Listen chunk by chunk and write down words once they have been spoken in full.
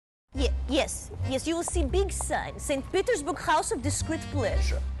Yes, you will see big sign. St. Petersburg House of Discreet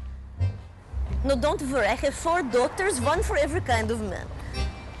Pleasure. No, don't worry, I have 4 daughters, one for every kind of man.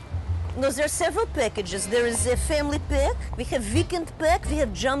 No, there are several packages. There is a family pack, we have weekend pack, we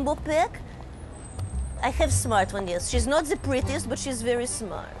have jumbo pack. I have smart one, yes. She's not the prettiest, but she's very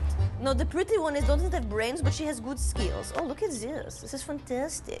smart. No, the pretty one doesn't have brains, but she has good skills. Oh, look at this. This is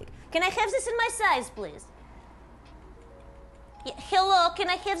fantastic. Can I have this in my size, please? Yeah, hello, can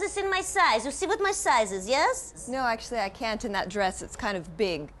I have this in my size? You see what my size is, yes? No, actually, I can't in that dress. It's kind of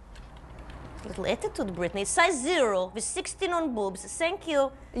big. Little attitude, Brittany. Size 0 with 16 on boobs. Thank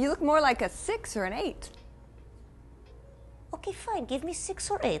you. You look more like a 6 or an 8. Okay, fine. Give me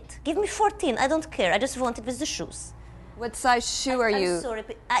 6 or 8. Give me 14. I don't care. I just want it with the shoes. What size shoe are you? I'm sorry,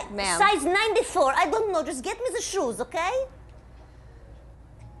 ma'am? Size 94. I don't know. Just get me the shoes, okay?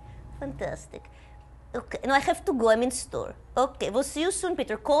 Fantastic. Okay, now I have to go. I'm in store. Okay, we'll see you soon,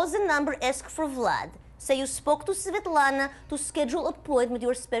 Peter. Call the number, ask for Vlad. Say you spoke to Svetlana to schedule appointment with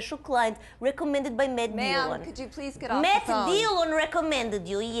your special client recommended by Matt Dillon. Ma'am, could you please get off Matt the phone? Dillon recommended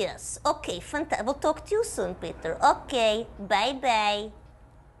you, yes. Okay, fantastic. We'll talk to you soon, Peter. Okay, bye-bye.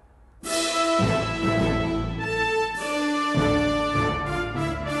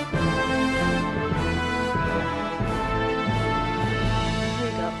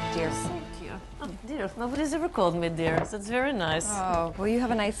 Dear, nobody's ever called me dear. That's very nice. Oh, well, you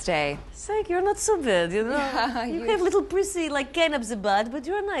have a nice day. Thank you. You're not so bad, you know. Yeah, you have little prissy, like canapes about, but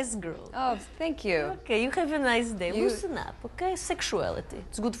you're a nice girl. Oh, thank you. Okay, you have a nice day. Loosen up, okay? Sexuality.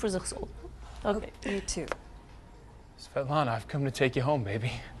 It's good for the soul. Okay. You too. Svetlana, I've come to take you home,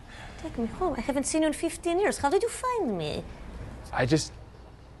 baby. Take me home? I haven't seen you in 15 years. How did you find me? I just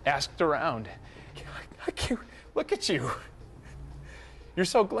asked around. I can't look at you. You're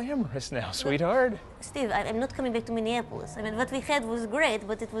so glamorous now, sweetheart. Steve, I'm not coming back to Minneapolis. I mean, what we had was great,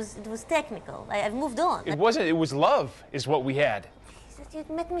 but it was technical. I've moved on. It wasn't. It was love, is what we had. You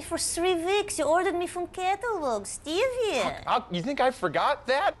met me for 3 weeks. You ordered me from catalog, Stevie. You think I forgot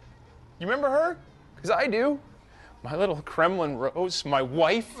that? You remember her? Because I do. My little Kremlin Rose, my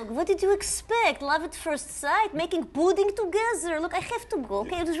wife. Look, what did you expect? Love at first sight, making pudding together. Look, I have to go,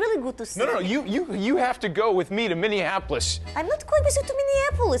 okay? It was really good to see you. No, you have to go with me to Minneapolis. I'm not going with you to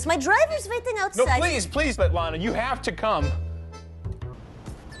Minneapolis. My driver's waiting outside. No, please, Svetlana, you have to come.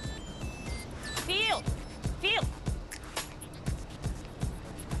 Phil!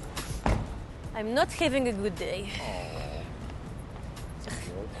 I'm not having a good day.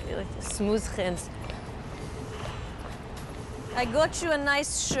 Smooth hands. I got you a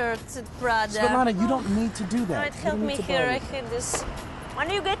nice shirt at Prada. Svetlana, you don't need to do that. All right, help me here. I hate this. When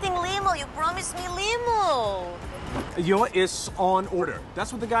are you getting limo? You promised me limo. It's on order.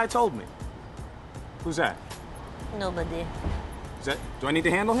 That's what the guy told me. Who's that? Nobody. Do I need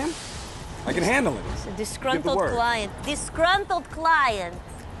to handle him? I can handle him. It's a disgruntled client. Disgruntled client.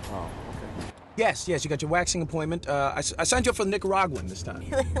 Oh, okay. Yes, you got your waxing appointment. I signed you up for the Nicaraguan this time.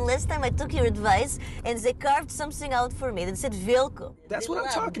 Last time I took your advice and they carved something out for me that said Velko. That's what I'm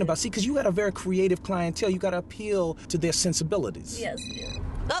talking about. See, because you got a very creative clientele. You got to appeal to their sensibilities. Yes.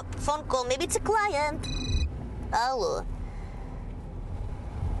 Oh, phone call. Maybe it's a client. Hello.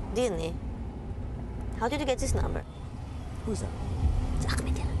 Dini, how did you get this number? Who's that? It's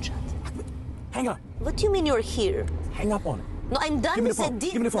Ahmedinejad. Hang up. What do you mean you're here? Hang up on it. No, I'm done with that.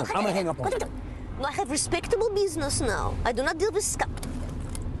 Give me the phone. I'm gonna hang up on it. No, I have respectable business now. I do not deal with scum.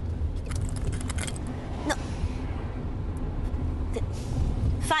 No.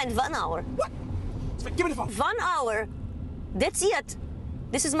 Fine, 1 hour. What? Give me the phone. 1 hour. That's it.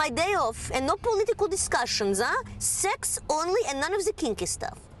 This is my day off, and no political discussions, huh? Sex only and none of the kinky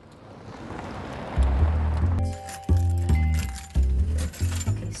stuff.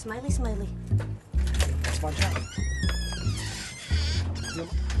 Okay, smiley. That's my job.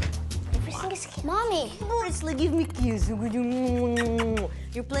 Everything is here. Mommy! Boris, give me a kiss.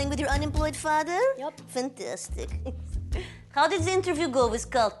 You're playing with your unemployed father? Yep. Fantastic. How did the interview go with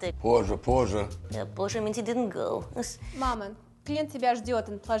Caltech? Позже. Yeah, позже means he didn't go. Мама, клиент тебя ждет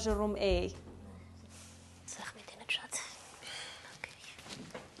in Pleasure Room A.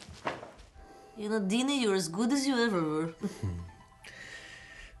 You know, Dina, you're as good as you ever were.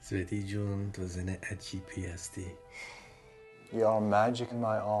 Sveti Jun, to zene HGPST. You are magic in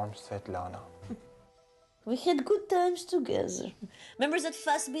my arms, Svetlana. We had good times together. Remember that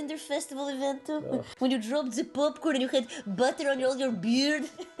Fassbinder Festival event too? Oh. When you dropped the popcorn and you had butter on all your beard?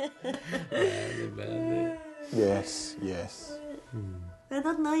 Yes. I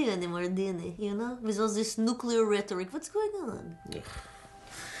don't know you anymore, Dini, you know? With all this nuclear rhetoric. What's going on?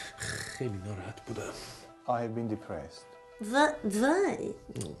 I have been depressed. Why?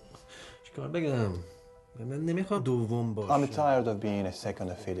 چیکار بگم؟ من نمیخوام دوم باشم. I'm tired of being a second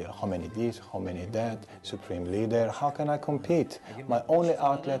fiddle. How many this, how many that, supreme leader. How can I compete? My only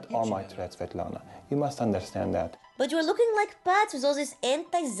outlet are my threats, Svetlana. You must understand that. But you're looking like Pat with all this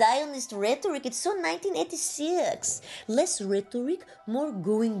anti-Zionist rhetoric. It's so 1986. Less rhetoric, more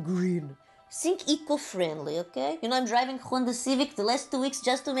going green. Think eco-friendly, okay? You know, I'm driving Honda Civic the last 2 weeks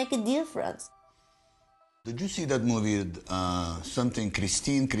just to make a difference. Did you see that movie, something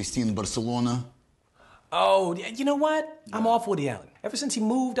Christine Barcelona? Oh, you know what? I'm off Woody Allen. Ever since he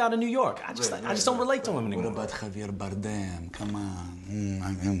moved out of New York, I just don't relate to him anymore. What about Javier Bardem? Come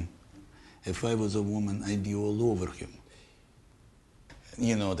on. If I was a woman, I'd be all over him.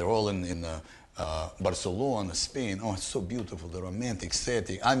 You know, they're all in Barcelona, Spain. Oh, it's so beautiful, the romantic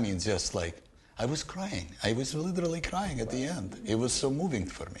setting. I mean, just like, I was crying. I was literally crying at the end. It was so moving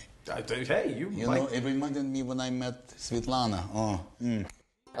for me. Hey, You know, it reminded me when I met Svetlana.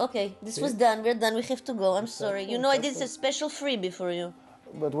 Okay, this was done. We're done. We have to go. I'm sorry. You know, I did a special freebie for you.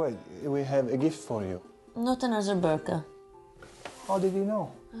 But wait, we have a gift for you. Not another burqa. How did you know?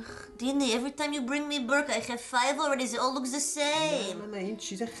 Dini, every time you bring me burqa, I have 5 already. They all look the same. نه این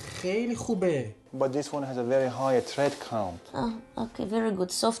چیز خیلی خوبه. But this one has a very high thread count. Oh, okay, very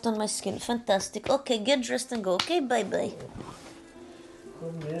good. Soft on my skin. Fantastic. Okay, get dressed and go. Okay, bye-bye.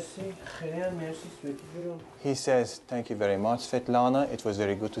 He says, thank you very much, Svetlana. It was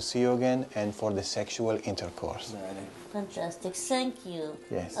very good to see you again and for the sexual intercourse. Fantastic. Thank you.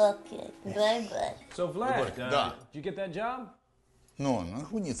 Yes. Okay, bye-bye. So, Vlad, Да. did you get that job? No,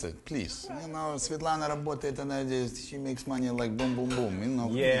 who needs it? Please. You know, Svetlana работает, она здесь, she makes money like boom, boom, boom. You know.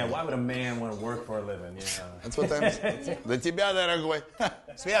 Yeah, why would a man want to work for a living? Yeah. That's what I'm saying. Для тебя, дорогой.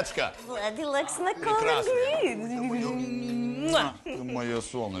 Светочка. Vladdy likes my color green. Ты мое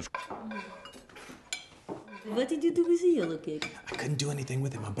солнышко. What did you do with the yellow cake? I couldn't do anything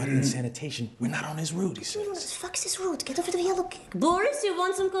with it. My buddy in sanitation, we're not on his route, he What the says. fuck's this route? Get over the yellow cake. Boris, you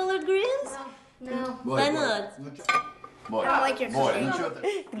want some colored greens? No. Why not? I don't like your cooking.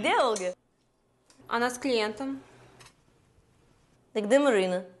 Где Ольга? Она с клиентом. Да где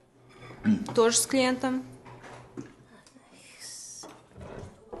Марина? Тоже с клиентом.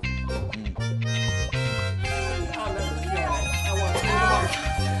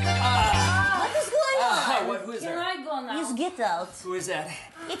 What is going on? Who is Can there? I go now? Just get out. Who is that?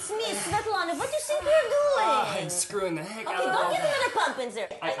 It's me, Svetlana. What do you think you're doing? I'm screwing the heck Okay, out of don't all get that. another pump in there.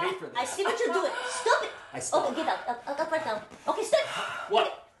 I paid for this. I see what you're doing. Stop it. I stopped. Okay, get out. Out right now. Okay, stop.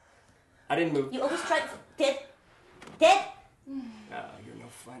 What? I didn't move. You always try. Ted. Ted. Oh, you're no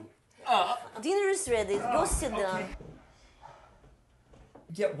fun. Dinner is ready. Go sit down.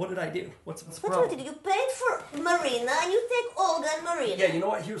 Yeah, what did I do? What's the What problem? did you paid for Marina and you take Olga and Marina? Yeah, you know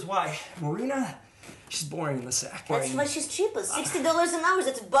what? Here's why. Marina, she's boring in the sack. That's why she's cheapest. $60 an hour.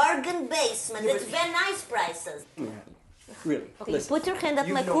 That's bargain basement. That's very nice prices. Really? Okay, Listen, put your hand up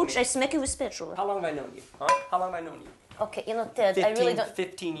you've my known cooch. me. I smack you with spatula. How long have I known you? Huh? How long have I known you? Okay, you know, Ted, I really don't.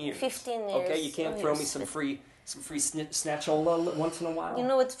 15 years. 15 years. Okay, you can't throw me Yes. some free snatch-all once in a while. You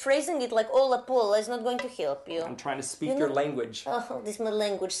know what? Phrasing it like Ola Pola is not going to help you. I'm trying to speak You your know- language. Oh, this is my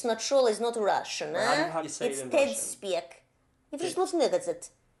language. Snatchol is not Russian, huh? How do you say it It's in Ted Russian? speak. If you not it.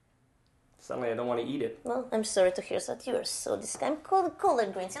 Suddenly I don't want to eat it. Well, I'm sorry to hear that you're so this time.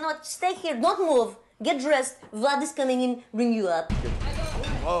 Collard greens. You know what? Stay here. Don't move. Get dressed. Vlad is coming in. Bring you up.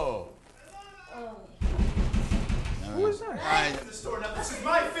 Whoa. Who is that? The store now. This is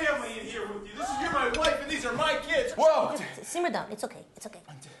my family in here with you. You're my wife, and these are my kids. Whoa! Simmer down. It's okay. It's okay.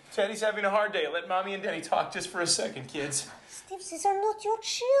 Teddy's having a hard day. Let Mommy and Daddy talk just for a second, kids. Steve, these are not your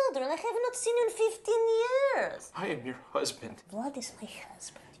children. I have not seen you in 15 years. I am your husband. Vlad is my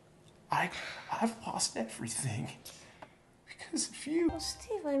husband. I've lost everything. Because of you. Oh,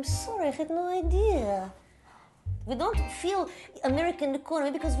 Steve, I'm sorry. I had no idea. We don't feel American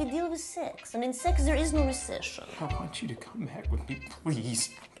economy because we deal with sex. And in sex, there is no recession. I want you to come back with me,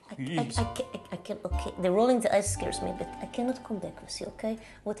 please. Please. I can, okay. The rolling the eyes scares me, but I cannot come back with you, okay?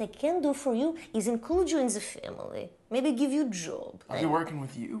 What I can do for you is include you in the family. Maybe give you a job. I'll be working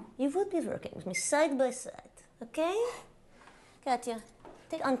with you. You would be working with me side by side, okay? Katya,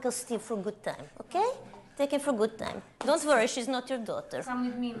 take Uncle Steve for a good time, okay? Take him for a good time. Don't worry, she's not your daughter. Come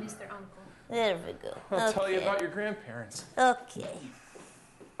with me, Mr. Uncle. There we go. I'll tell you about your grandparents. Okay.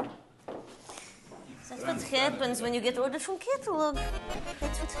 That's what happens when you get ordered from catalog.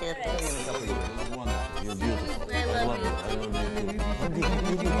 That's what happens. You're beautiful. I love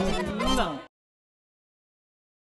you. No.